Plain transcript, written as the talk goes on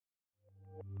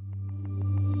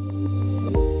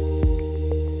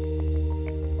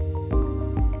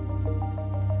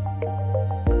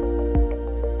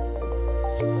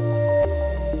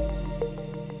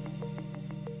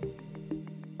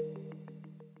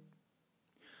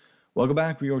Welcome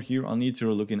back. We are here on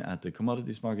eToro looking at the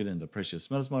commodities market and the precious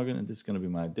metals market, and this is going to be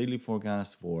my daily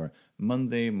forecast for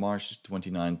Monday, March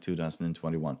 29,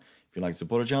 2021. If you like to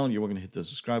support our channel, you're welcome to hit the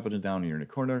subscribe button down here in the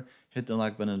corner, hit the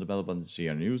like button and the bell button to see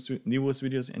our newest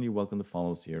videos, and you're welcome to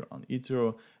follow us here on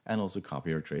eToro and also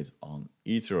copy our trades on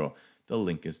eToro. The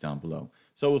link is down below.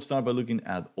 So we'll start by looking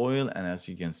at oil, and as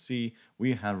you can see,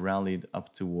 we have rallied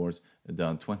up towards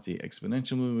the 20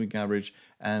 exponential moving average,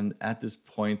 and at this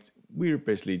point, we're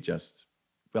basically just,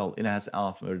 well, it has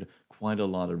offered quite a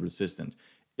lot of resistance.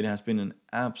 It has been an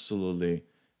absolutely,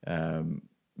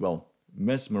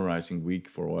 mesmerizing week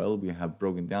for oil. We have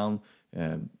broken down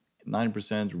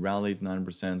 9%, rallied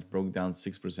 9%, broke down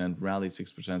 6%, rallied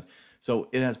 6%. So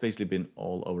it has basically been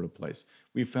all over the place.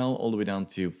 We fell all the way down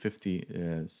to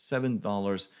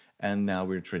 $57, and now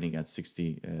we're trading at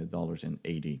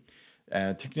 $60.80.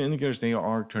 Technical indicators, they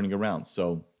are turning around.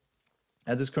 So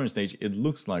at this current stage, it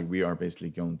looks like we are basically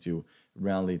going to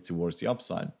rally towards the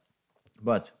upside.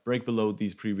 But break below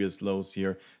these previous lows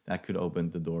here, that could open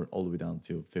the door all the way down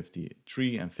to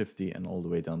 53 and 50 and all the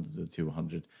way down to the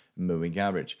 200 moving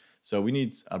average. So we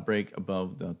need a break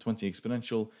above the 20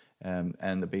 exponential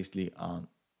and basically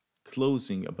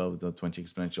closing above the 20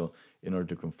 exponential in order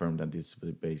to confirm that this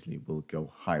basically will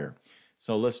go higher.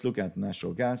 So let's look at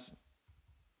natural gas.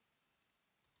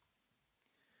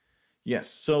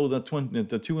 Yes, so the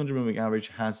 200 moving average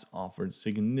has offered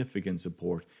significant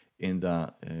support in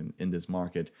this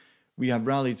market. We have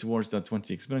rallied towards the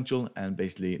 20 exponential, and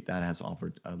basically that has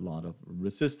offered a lot of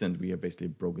resistance. We have basically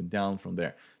broken down from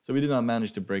there. So we did not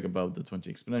manage to break above the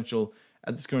 20 exponential.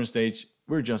 At this current stage,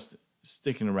 we're just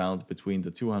sticking around between the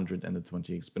 200 and the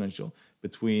 20 exponential,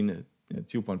 between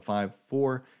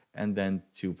 2.54 and then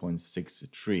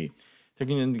 2.63.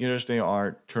 Technical indicators, they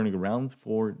are turning around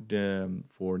for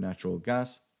natural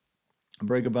gas. A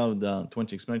break above the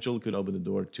 20 exponential could open the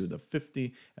door to the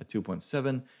 50 at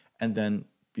 2.7, and then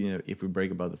if we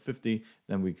break above the 50,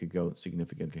 then we could go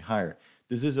significantly higher.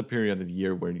 This is a period of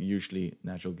year where usually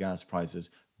natural gas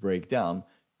prices break down,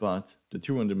 but the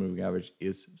 200 moving average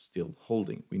is still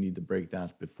holding. We need to break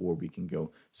that before we can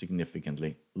go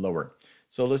significantly lower.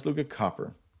 So let's look at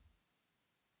copper.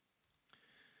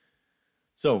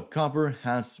 So copper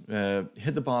has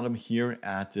hit the bottom here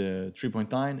at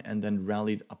 3.9 and then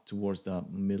rallied up towards the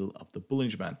middle of the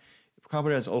Bollinger Band.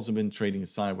 Copper has also been trading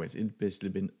sideways. It's basically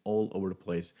been all over the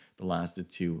place the last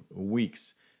 2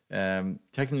 weeks.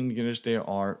 Technical indicators, they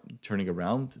are turning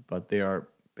around, but they are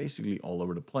basically all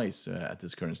over the place at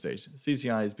this current stage.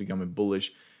 CCI is becoming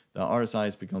bullish. The RSI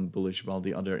has become bullish, while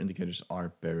the other indicators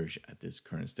are bearish at this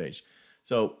current stage.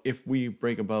 So if we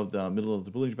break above the middle of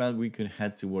the Bollinger Band, we could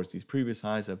head towards these previous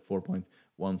highs at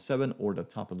 4.17 or the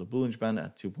top of the Bollinger Band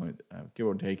at give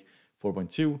or take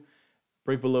 4.2.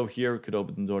 Break below here could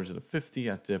open the door to the 50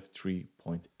 at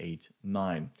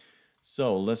 3.89.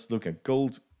 So let's look at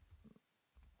gold.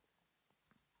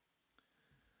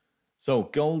 So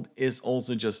gold is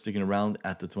also just sticking around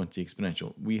at the 20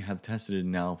 exponential. We have tested it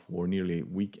now for nearly a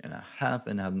week and a half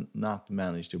and have not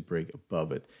managed to break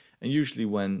above it. And usually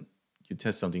when you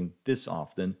test something this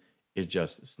often, it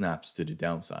just snaps to the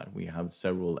downside. We have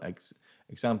several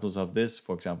examples of this.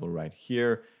 For example, right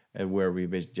here, where we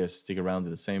just stick around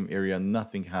in the same area,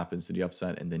 nothing happens to the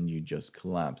upside, and then you just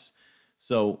collapse.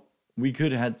 So we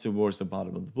could head towards the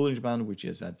bottom of the Bollinger Band, which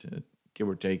is at give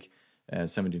or take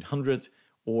 1700,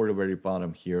 or the very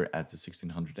bottom here at the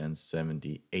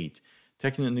 1678.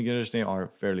 Technical indicators, they are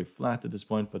fairly flat at this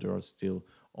point, but they are still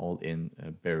all in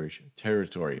bearish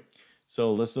territory.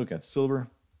 So let's look at silver.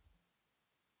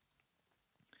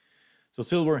 So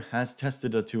silver has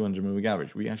tested the 200 moving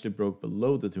average. We actually broke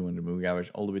below the 200 moving average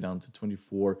all the way down to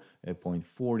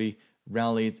 24.40,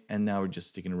 rallied, and now we're just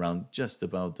sticking around just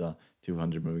about the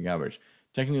 200 moving average.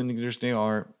 Technical indicators, they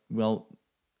are, well,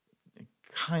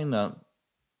 kind of,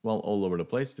 well, all over the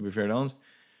place, to be fair and honest.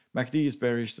 MACD is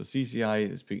bearish, the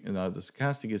CCI is, the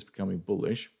stochastic is becoming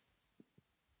bullish.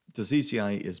 The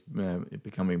CCI is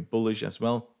becoming bullish as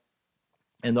well.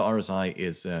 And the RSI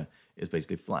is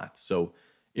basically flat. So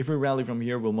if we rally from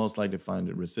here, we'll most likely find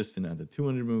a resistance at the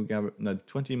 200 moving average, not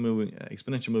 20 moving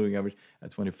exponential moving average at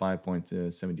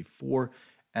 25.74,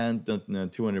 and the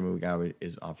 200 moving average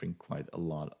is offering quite a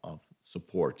lot of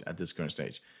support at this current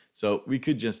stage. So we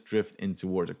could just drift in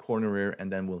towards a corner here,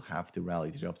 and then we'll have to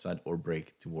rally to the upside or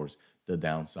break towards the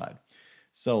downside.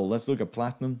 So let's look at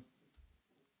platinum.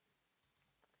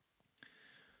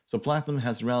 So platinum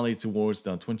has rallied towards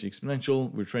the 20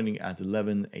 exponential. We're trading at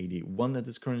 1181 at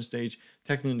this current stage.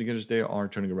 Technical indicators there are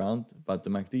turning around, but the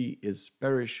MACD is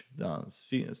bearish, the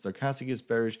stochastic is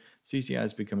bearish, CCI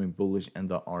is becoming bullish, and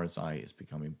the RSI is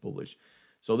becoming bullish.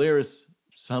 So there is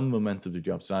some momentum to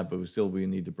the upside, but we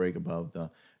need to break above the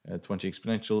 20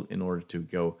 exponential in order to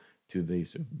go to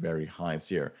these very highs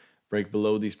here. Break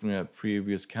below these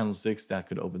previous candlesticks, that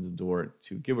could open the door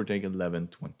to give or take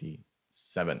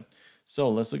 1127. So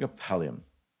let's look at palladium.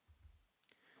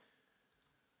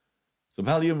 So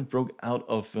palladium broke out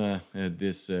of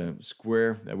this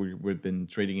square that we've been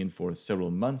trading in for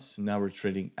several months. Now we're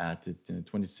trading at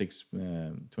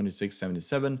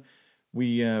 26.77.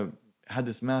 We had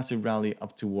this massive rally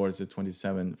up towards the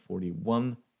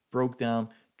 27.41, broke down,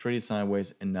 traded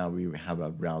sideways, and now we have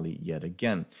a rally yet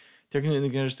again. Technical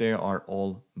indicators, they are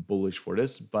all bullish for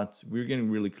this, but we're getting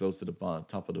really close to the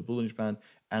top of the bullish band,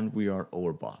 and we are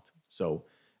overbought. So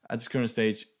at this current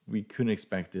stage, we couldn't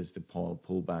expect this to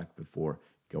pull back before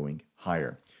going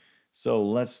higher. So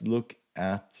let's look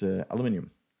at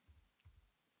aluminium.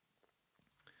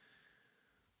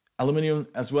 Aluminium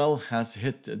as well has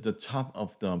hit the top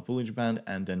of the bullish band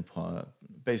and then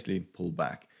basically pulled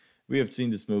back. We have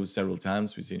seen this move several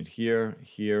times. We've seen it here,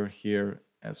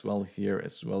 as well as here,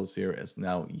 as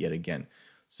now yet again.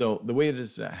 So the way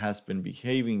this has been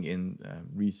behaving in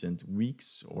recent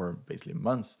weeks or basically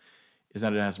months is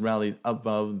that it has rallied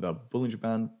above the Bollinger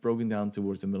Band, broken down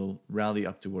towards the middle, rally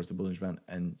up towards the Bollinger Band,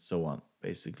 and so on.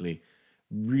 Basically,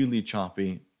 really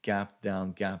choppy, gap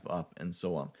down, gap up, and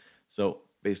so on. So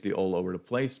basically all over the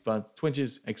place, but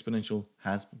 20's exponential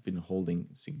has been holding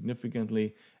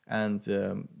significantly, and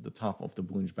the top of the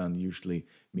Bollinger Band usually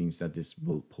means that this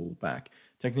will pull back.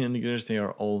 Technical indicators, they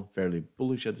are all fairly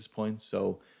bullish at this point,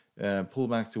 so pull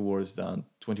back towards the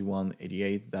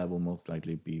 21.88, that will most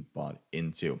likely be bought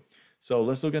into. So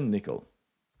let's look at nickel.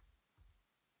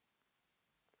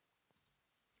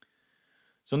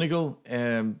 So nickel,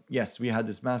 yes, we had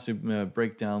this massive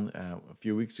breakdown a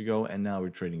few weeks ago, and now we're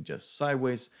trading just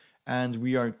sideways, and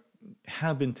we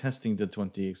have been testing the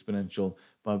 20 exponential,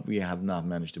 but we have not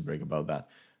managed to break above that.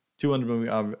 200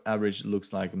 moving average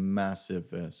looks like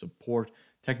massive support.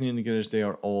 Technical indicators, they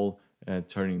are all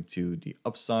turning to the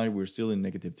upside. We're still in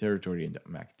negative territory in the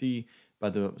MACD,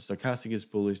 but the stochastic is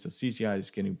bullish, the CCI is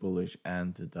getting bullish,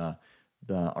 and the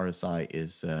RSI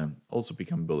is also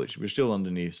becoming bullish. We're still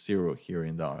underneath zero here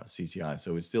in the CCI,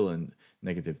 so it's still in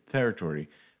negative territory,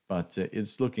 but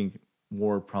it's looking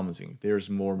more promising. There's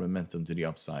more momentum to the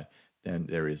upside than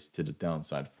there is to the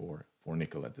downside for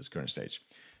nickel at this current stage.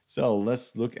 So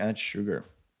let's look at sugar.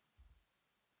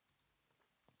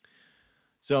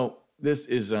 So this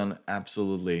is an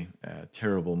absolutely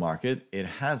terrible market. It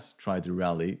has tried to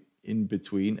rally in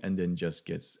between and then just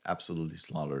gets absolutely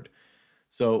slaughtered.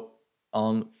 So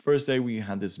on first day, we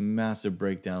had this massive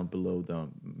breakdown below the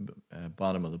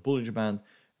bottom of the Bollinger Band.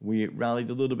 We rallied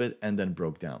a little bit and then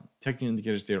broke down. Technical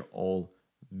indicators, they're all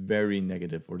very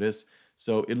negative for this.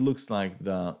 So it looks like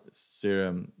the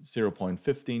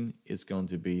 0.15 is going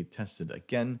to be tested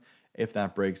again. If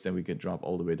that breaks, then we could drop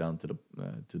all the way down to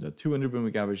the 200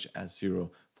 moving average at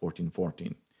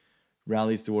 0.1414.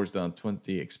 Rallies towards the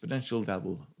 20 exponential, that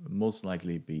will most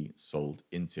likely be sold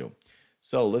into.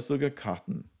 So let's look at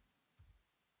cotton.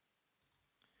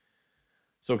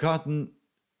 So cotton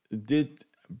did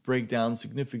break down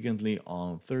significantly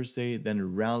on Thursday,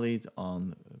 then rallied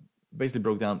on, basically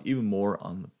broke down even more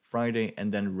on Friday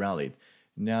and then rallied.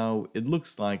 Now it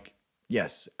looks like,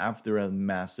 yes, after a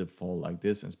massive fall like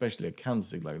this, especially a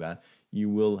candlestick like that, you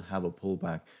will have a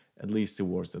pullback at least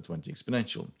towards the 20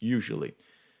 exponential, usually.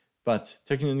 But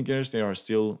technical indicators, they are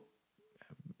still,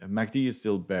 MACD is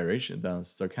still bearish, the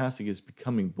stochastic is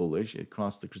becoming bullish, it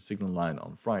crossed the signal line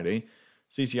on Friday.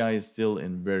 CCI is still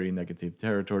in very negative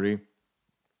territory,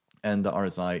 and the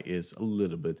RSI is a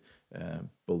little bit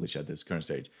bullish at this current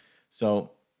stage.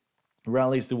 So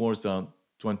rallies towards the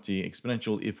 20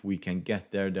 exponential, if we can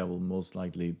get there, that will most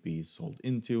likely be sold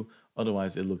into.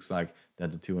 Otherwise, it looks like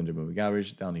that the 200 moving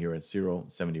average down here at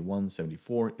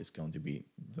 0.7174 is going to be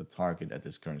the target at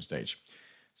this current stage.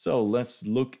 So let's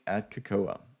look at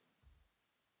cocoa.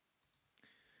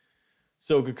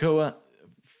 So cocoa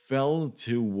fell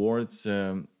towards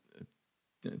 13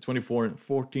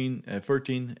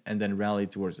 and then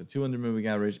rallied towards the 200 moving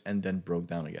average and then broke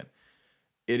down again.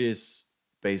 It is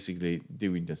basically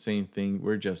doing the same thing.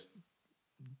 We're just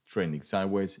trending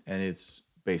sideways, and it's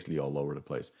basically all over the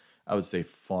place. I would stay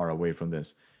far away from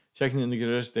this. Technical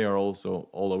indicators, they are also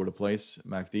all over the place.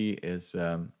 MACD is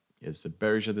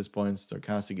bearish at this point.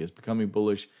 Stochastic is becoming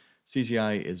bullish.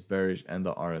 CCI is bearish, and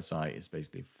the RSI is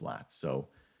basically flat. So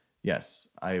yes,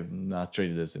 I have not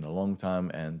traded this in a long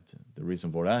time, and the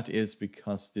reason for that is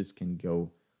because this can go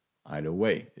either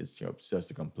way. It's just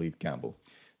a complete gamble.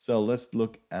 So let's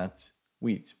look at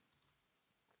wheat.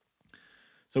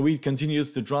 So wheat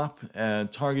continues to drop.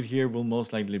 Target here will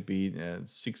most likely be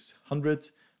 600.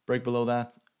 Break below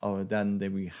that. Then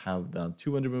we have the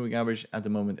 200 moving average at the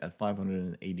moment at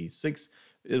 586.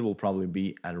 It will probably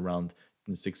be at around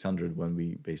 600 when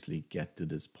we basically get to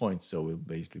this point. So we'll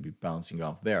basically be bouncing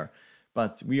off there.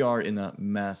 But we are in a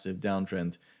massive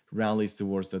downtrend. Rallies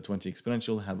towards the 20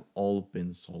 exponential have all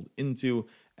been sold into,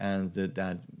 and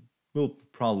that will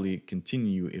probably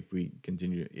continue if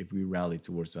we rally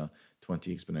towards a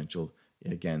 20 exponential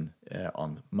again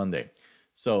on Monday.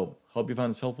 So hope you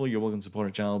found this helpful. You're welcome to support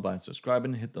our channel by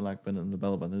subscribing, hit the like button and the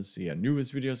bell button to see our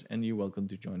newest videos, and you're welcome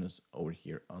to join us over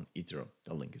here on eToro.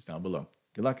 The link is down below.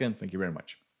 Good luck and thank you very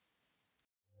much.